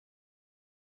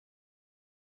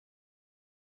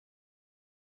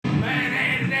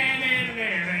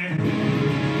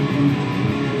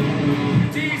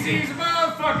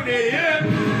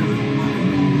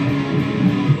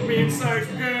sakes,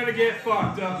 we're gonna get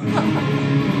fucked up.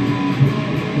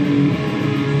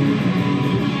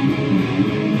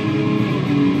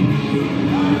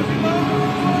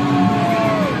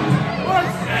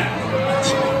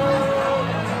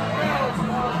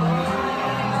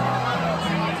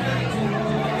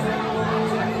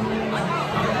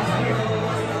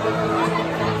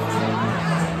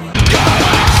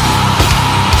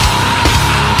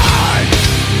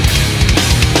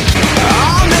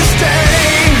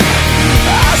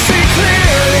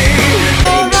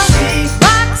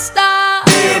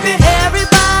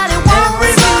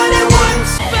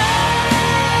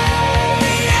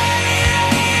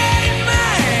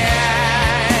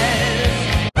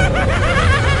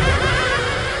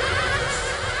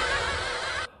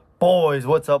 Boys,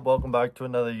 what's up? Welcome back to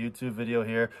another YouTube video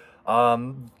here.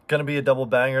 Gonna be a double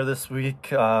banger this week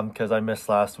because I missed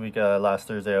last week. Last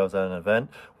Thursday I was at an event,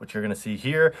 which you're gonna see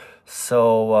here.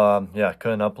 So yeah,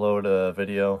 couldn't upload a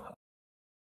video.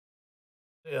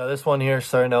 Yeah, this one here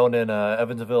starting out in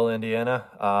Evansville, Indiana.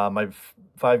 My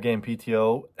 5-game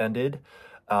PTO ended.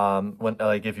 When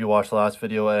if you watched the last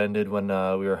video, it ended when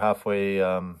we were halfway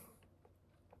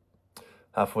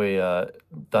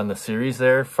done the series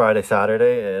there. Friday,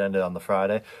 Saturday, it ended on the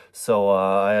Friday. So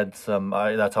I had some,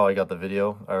 that's how I got the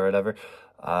video or whatever.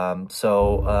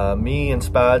 So me and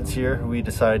Spads here, we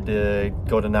decided to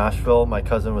go to Nashville. My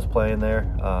cousin was playing there.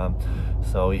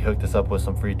 So he hooked us up with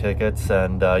some free tickets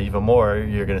and even more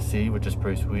you're gonna see, which is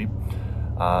pretty sweet.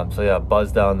 So yeah,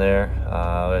 buzz down there.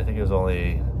 I think it was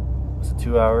only, was it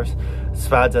 2 hours?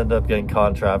 Spads ended up getting caught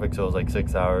in traffic, so it was like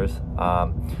 6 hours.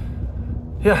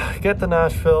 Yeah, get to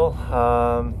Nashville.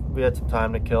 We had some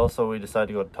time to kill, so we decided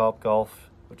to go to Topgolf,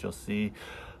 which you'll see.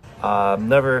 I'm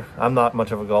not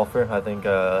much of a golfer. I think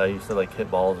I used to like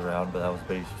hit balls around, but that was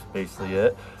basically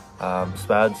it.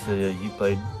 Spads, he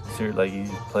played,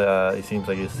 he seems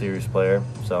like he's a serious player,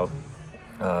 so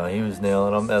he was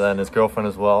nailing them, and then his girlfriend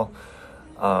as well.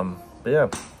 But yeah,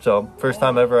 so first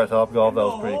time ever at Topgolf. That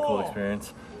was a pretty cool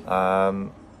experience.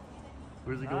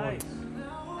 Where's he going?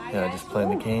 Yeah, just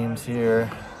playing the games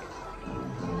here.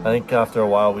 I think after a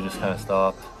while we just kind of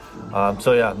stopped.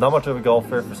 So yeah, not much of a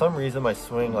golfer. For some reason my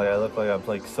swing, like I look like I'm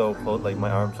like so close, like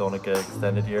my arms don't get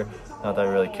extended here. Not that I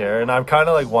really care. And I'm kind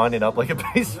of like winding up like a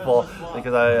baseball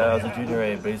because I was a junior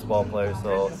A baseball player,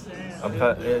 so I'm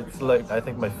kind of, it's like I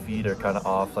think my feet are kind of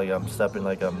off, like I'm stepping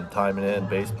like I'm timing it in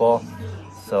baseball.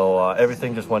 So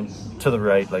everything just went to the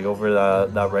right, like over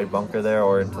that right bunker there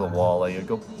or into the wall. Like it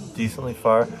go decently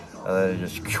far. And then it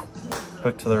just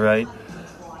hooked to the right.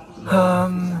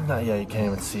 Yeah, you can't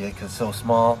even see it because it's so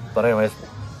small. But anyways,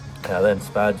 yeah, then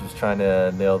Spads was trying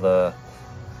to nail the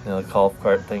golf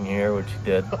cart thing here, which he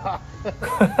did. So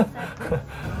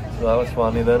that was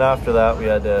funny. Then after that, we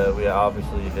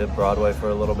obviously hit Broadway for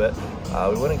a little bit.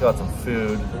 We went and got some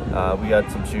food. We got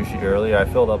some sushi earlier. I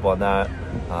filled up on that.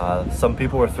 Some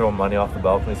people were throwing money off the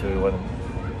balcony, so he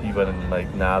went and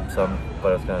like nabbed some,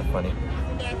 but it was kind of funny.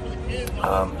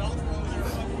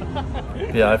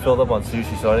 Yeah, I filled up on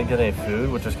sushi, so I didn't get any food,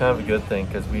 which was kind of a good thing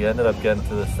because we ended up getting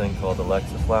to this thing called the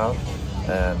Lexus Lounge,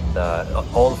 and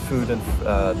all the food and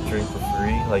drink for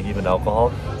free, like even alcohol,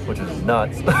 which was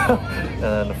nuts. And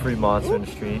then a free Monster in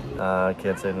the street. I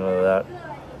can't say no to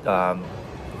that.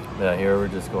 Yeah, here we're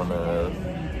just going to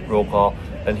roll call,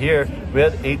 and here we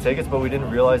had 8 tickets, but we didn't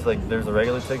realize like there's a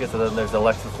regular ticket, and then there's a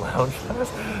Lexus Lounge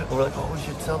pass. And we're like, oh, we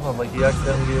should sell them. Like he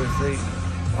accidentally gave us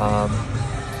 8.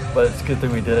 But it's a good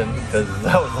thing we didn't, because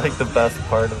that was like the best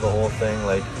part of the whole thing.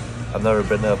 Like I've never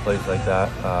been to a place like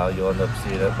that. You'll end up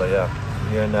seeing it. But yeah,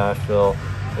 here in Nashville,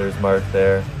 there's Mark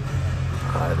there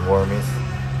at Warmies,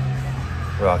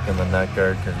 rocking the neck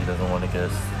guard because he doesn't want to get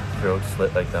his throat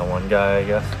slit like that one guy, I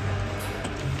guess.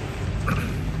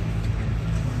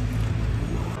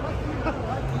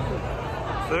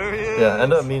 There he is. Yeah, I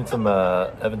ended up meeting some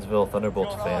Evansville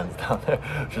Thunderbolts fans down there,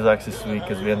 which was actually sweet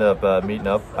because we ended up meeting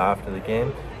up after the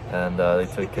game, and they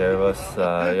took care of us.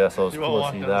 Yeah, so it was cool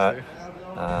to see that.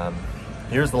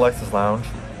 Here's the Lexus Lounge.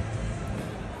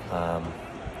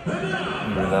 We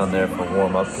were down there for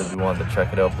warm-up because we wanted to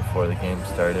check it out before the game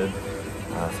started.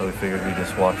 So we figured we'd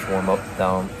just watch warm-up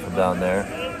from down there.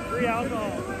 Free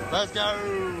alcohol. Let's go.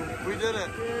 We did it.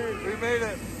 We made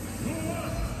it.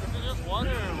 Is it just one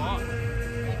or a lot?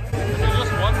 Is it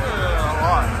just one or a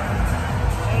lot?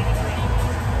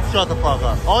 Shut the fuck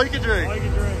up. All you can drink. All you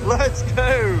can drink. Let's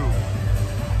go.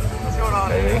 What's going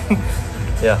on here?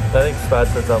 Yeah, I think Spad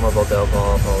said something about the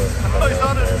alcohol. Oh, he's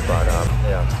on it. But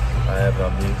yeah, I have it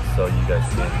on mute so you guys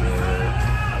can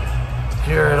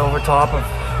hear it over top of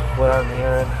what I'm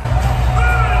hearing.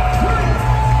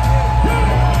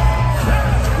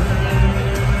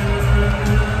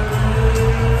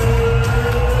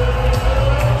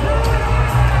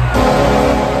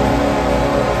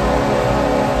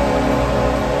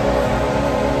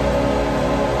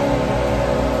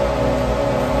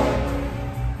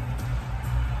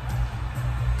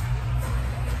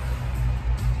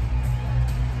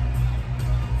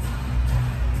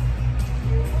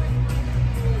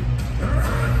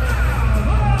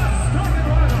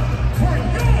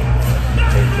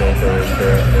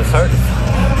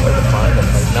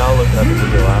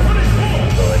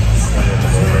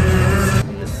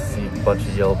 bunch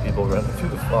of yellow people running through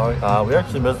the fog. We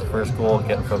actually missed the first goal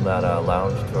getting from that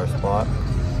lounge to our spot.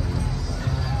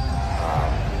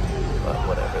 But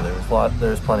whatever,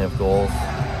 there's plenty of goals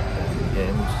in the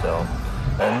game, so.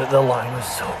 And the line was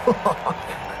so long.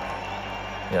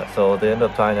 Yeah, so they end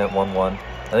up tying at 1-1.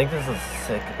 I think this is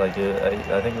sick. Like,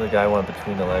 I think the guy went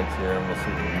between the legs here, and we'll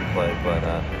see the replay. But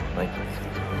like,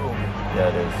 yeah,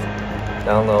 it is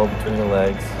down low between the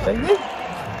legs.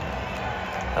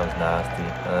 That was nasty.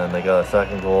 And then they got a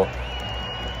second goal.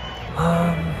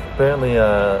 Apparently,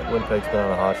 Winnipeg's been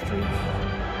on a hot streak, so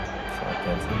I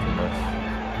can't say too much.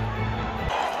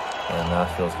 And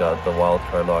Nashville's got the wild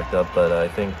card locked up, but I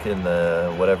think in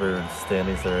the whatever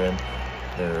standings they're in,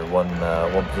 they're one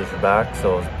position back,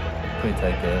 so it was a pretty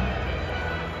tight game.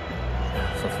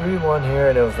 So 3-1 here,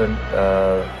 and it was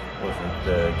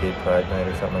the Gay Pride night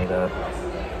or something like that.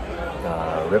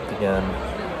 Ripped again.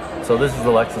 So this is the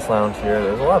Lexus Lounge here.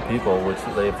 There's a lot of people, which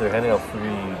if they're handing out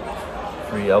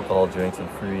free alcohol drinks and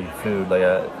free food, like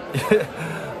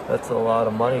that's a lot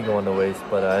of money going to waste.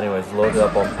 But anyways, loaded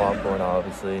up on popcorn,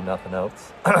 obviously, nothing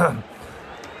else.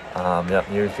 Yeah,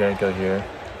 here's Janko here.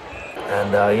 And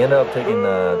he ended up taking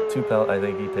 2 penalties. I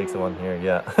think he takes the one here,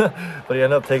 yeah. But he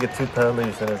ended up taking 2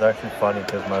 penalties, and it's actually funny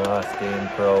because my last game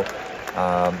pro,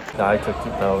 I took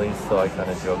 2 penalties, so I kind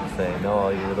of joked saying, "No,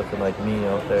 you're looking like me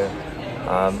out there."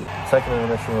 Second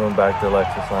intermission, we went back to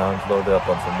Lexus Lounge, loaded up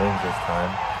on some wings this time.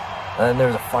 And then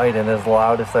there's a fight, and as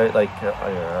loud as I, like, I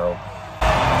don't know.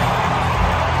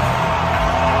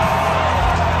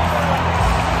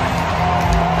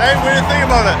 Hey, what do you think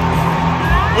about it?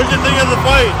 What did you think of the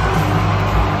fight?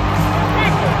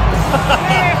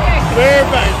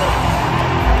 Perfect.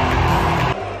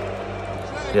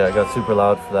 Yeah, I got super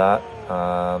loud for that.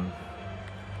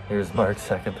 Here's Mark's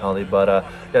second penalty, but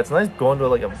yeah, it's nice going to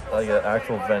like an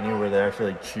actual venue where they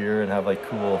actually like cheer and have like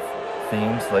cool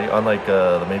themes, like unlike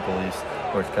the Maple Leafs,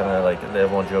 where it's kind of like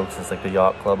everyone jokes it's like the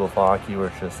yacht club of hockey, where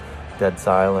it's just dead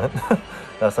silent.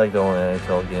 That's like the only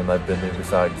NHL game I've been to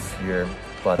besides here.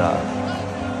 But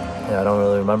yeah, I don't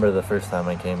really remember the first time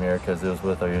I came here because it was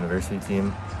with our university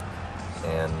team,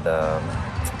 and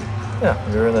yeah,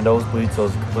 we were in the nosebleed, so it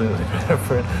was completely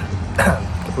different,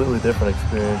 completely different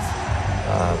experience.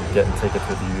 Getting tickets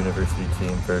with the university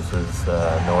team versus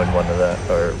knowing one of that,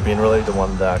 or being related to one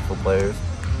of the actual players,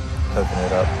 hooking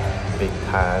it up big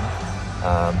time.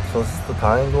 So this is the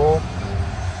tying goal,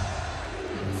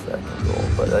 second goal,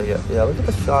 but yeah, look at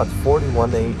the shots,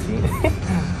 41-18.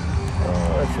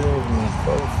 That shouldn't even be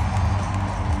close.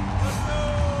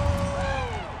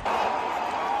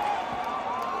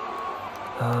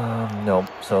 No,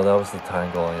 so that was the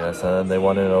tying goal, yes, and then they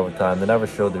won it in overtime. They never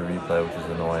showed the replay, which is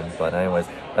annoying, but anyways,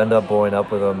 ended up blowing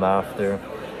up with them after,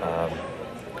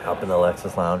 up in the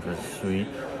Lexus Lounge, was sweet.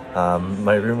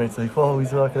 My roommate's like, "Oh,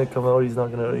 he's not gonna come out, he's not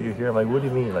gonna, you're here." I'm like, "What do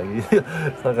you mean? Like,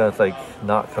 it's not gonna, like,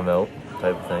 not come out,"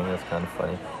 type of thing. It's kind of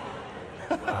funny.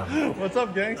 What's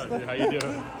up, gangsta? How you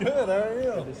doing? Good, how are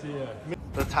you? Good to see you.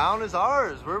 The town is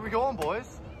ours. Where are we going,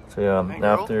 boys? So yeah,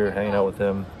 after hanging out with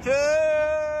him,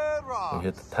 we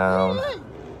hit the town.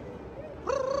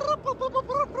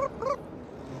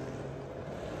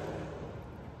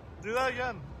 Do that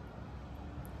again.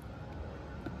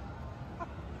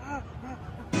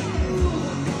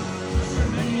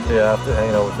 So yeah, after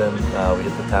hanging out with him, we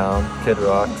hit the town. Kid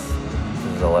Rocks,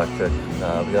 which is electric. We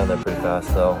got in there pretty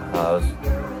fast though. It was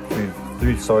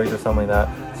three stories or something like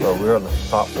that. So we were on the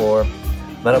top floor.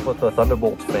 Met up with the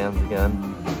Thunderbolts fans again,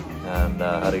 and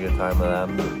had a good time with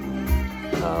them.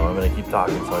 I'm gonna keep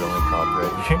talking so I don't get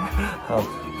copyright here.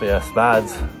 But yeah,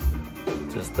 Spads,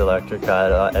 just electric.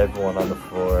 Had everyone on the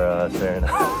floor staring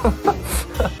at.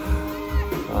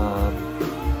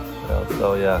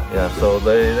 So yeah. So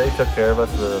they took care of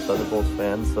us, the Thunderbolts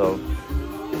fans. So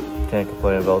can't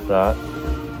complain about that.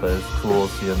 But it's cool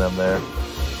seeing them there.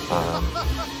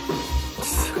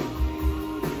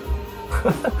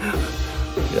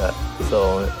 Yeah,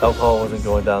 so alcohol wasn't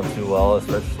going down too well,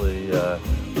 especially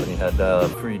when you had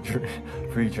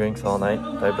free drinks all night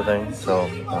type of thing. So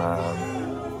yeah,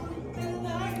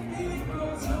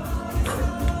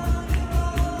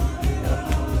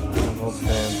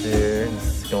 fans here,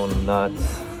 it's going nuts.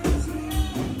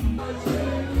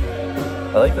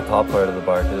 I like the top part of the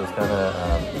bar because it's kind of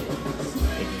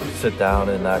you can sit down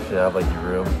and actually have like your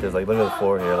room. Because like look at the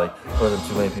floor here, like more than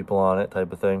too many people on it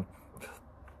type of thing.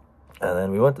 And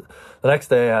then we went the next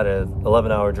day. I had an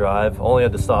 11-hour drive. Only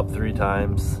had to stop 3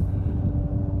 times.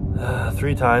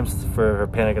 3 times for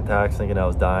panic attacks, thinking I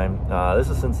was dying. This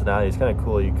is Cincinnati. It's kind of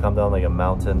cool. You come down like a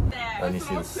mountain and you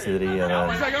see the city, and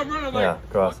then yeah,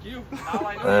 across.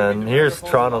 And here's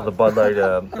Toronto, the Bud Light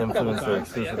influencer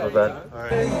exclusive event.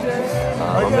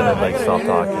 I'm gonna like stop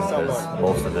talking because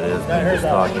most of it is me just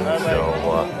talking. So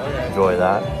enjoy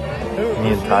that.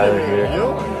 Me and Tyler here.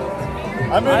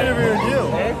 I'm interviewing you.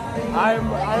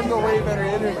 I'm the way better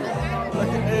interview. Look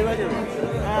at me.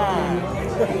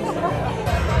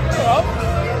 Up.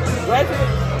 Right to the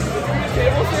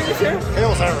table service here?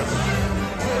 Table service.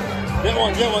 Get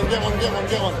one. Is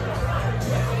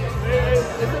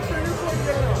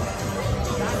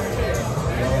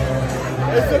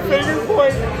the finger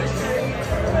point?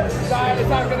 It's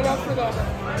not good enough for them.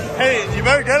 Hey, you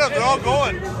better get them. They're all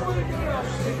going.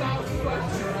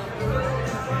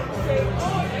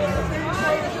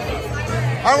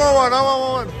 I want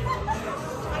one.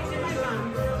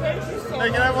 Hey,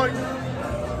 can I have one?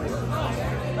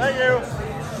 Thank you.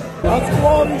 That's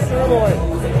quality sirloin.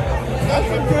 That's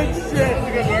some good shit. That's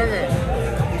a good burger.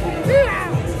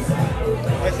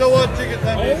 I still want chicken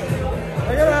tenders.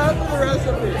 I gotta ask for the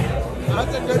recipe.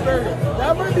 That's a good burger.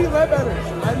 That might be Ledbetter's.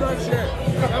 I'm not sure.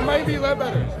 That might be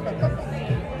Ledbetter's. The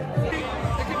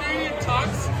Canadian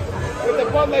tux with the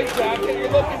Bud Light jacket,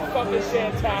 you're looking fucking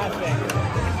fantastic.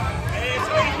 And it's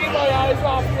going to keep my eyes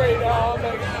off right now. I'm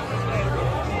gonna get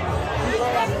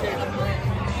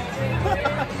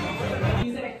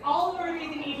music, all of our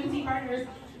amazing agency partners,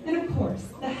 and of course,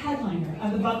 the headliner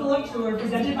of the Buckle Up Tour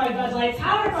presented by Bud Light,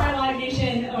 powered by Live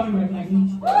Nation, Owen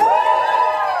Riegling.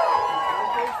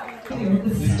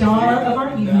 The star of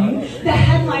our evening, the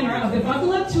headliner of the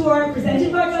Buckle Up Tour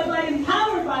presented by Bud Light and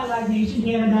powered by Live Nation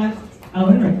Canada,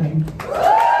 Owen Riegling.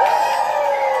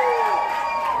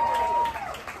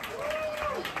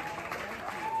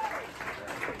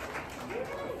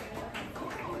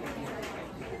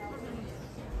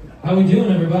 How we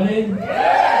doing, everybody?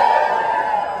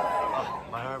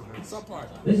 My arm hurts.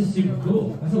 This is super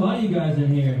cool. There's a lot of you guys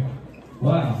in here.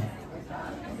 Wow.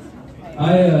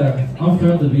 I'm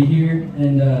thrilled to be here,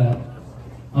 and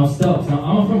I'm stoked.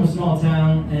 I'm from a small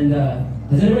town, and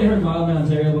has anybody heard Wildman,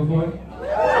 Ontario before?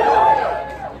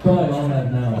 Probably all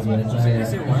have now. I talk about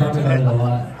it a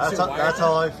lot. That's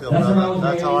how I feel.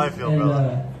 That's How I feel,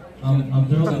 brother. I'm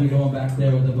thrilled to be going back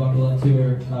there with the Buckle Up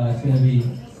Tour. It's going to be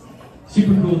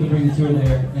super cool to bring the tour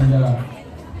there, and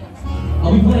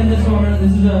I'll be playing this one.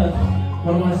 This is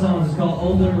one of my songs. It's called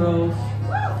Older Rose.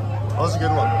 That was a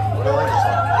good one. I like this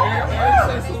one.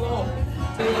 Eric says hello.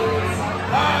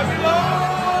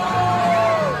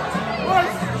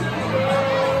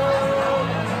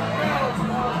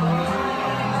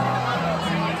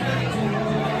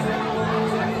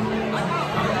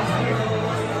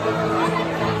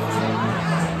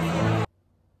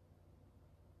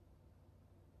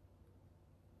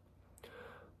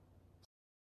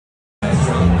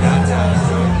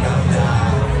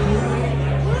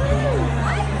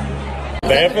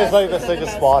 Banff is like the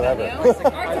sickest spot ever. Our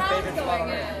Tom's going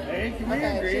in.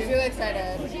 Okay, she's really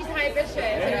excited. She's hype as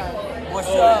shit. What's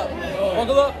up?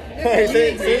 Buckle up.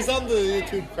 Hey, say something to the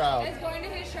YouTube crowd. It's going to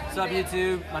his show. What's up,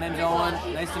 YouTube? My name's Owen.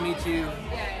 Nice to meet you.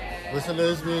 Listen to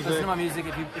his music. Listen to my music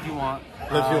if you want.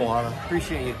 If you want to.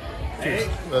 Appreciate you. Cheers.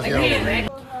 Let's get over.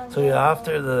 So yeah,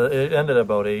 it ended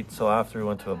about 8. So after we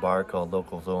went to a bar called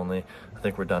Locals Only. I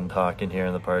think we're done talking here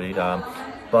in the party. Yeah,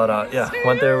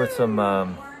 went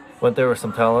there with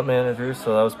some talent managers,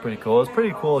 so that was pretty cool. It was a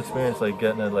pretty cool experience, like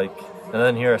getting it, like, and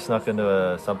then here I snuck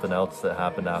into something else that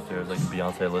happened after. It was like a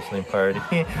Beyonce listening party.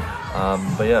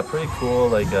 But yeah, pretty cool.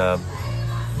 Like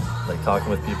talking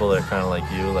with people that are kind of like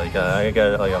you. Like I'm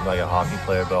like a hockey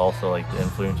player, but also like the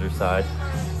influencer side.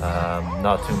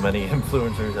 Not too many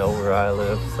influencers out where I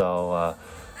live, so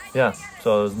yeah.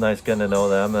 So it was nice getting to know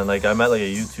them, and like I met like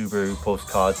a YouTuber who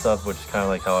posts COD stuff, which is kind of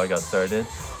like how I got started.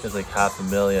 It's like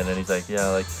 500,000, and he's like, yeah,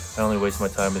 like I only waste my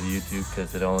time with YouTube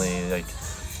because it only like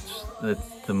it's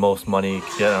the most money you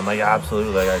can get. I'm like,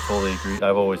 absolutely, like I totally agree.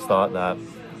 I've always thought that,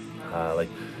 like,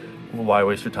 why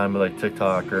waste your time with like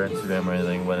TikTok or Instagram or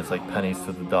anything when it's like pennies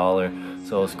to the dollar.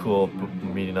 So it was cool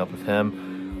meeting up with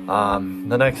him.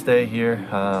 The next day here,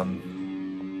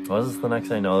 was this the next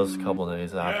day? No, this was a couple of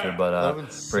days after. But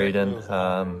Braden, he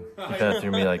kind of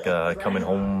threw me like a coming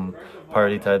home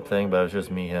party type thing, but it was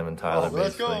just me, him, and Tyler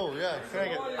basically. Let's go, yeah,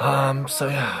 crank it. So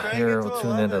yeah, here we'll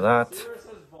tune into that.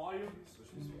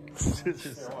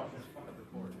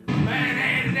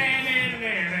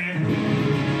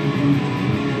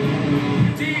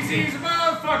 TC's a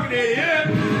motherfucking idiot.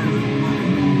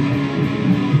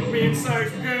 Me and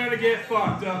Sykes are gonna get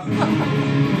fucked up.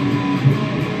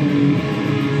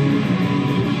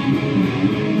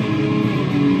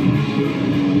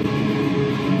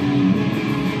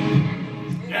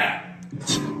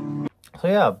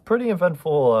 yeah, pretty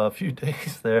eventful few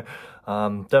days there.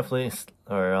 I'm definitely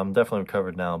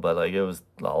recovered now, but like it was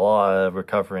a lot of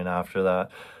recovering after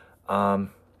that.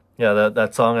 Yeah,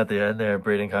 that song at the end there,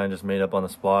 Braden kind of just made up on the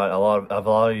spot. A lot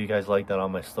of you guys liked that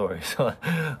on my story, so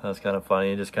that was kind of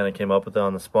funny. He just kind of came up with it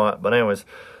on the spot. But anyways,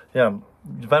 yeah,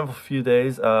 eventful few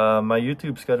days. My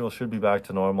YouTube schedule should be back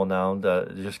to normal now,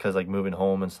 just because like moving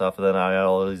home and stuff. And then I had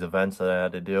all these events that I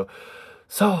had to do.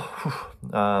 So,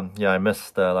 yeah, I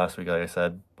missed last week, like I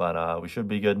said, but we should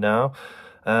be good now.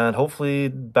 And hopefully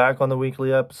back on the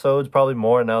weekly episodes, probably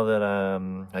more now that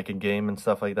I can game and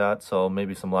stuff like that. So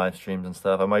maybe some live streams and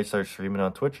stuff. I might start streaming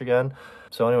on Twitch again.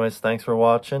 So anyways, thanks for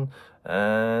watching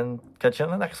and catch you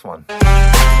in the next one.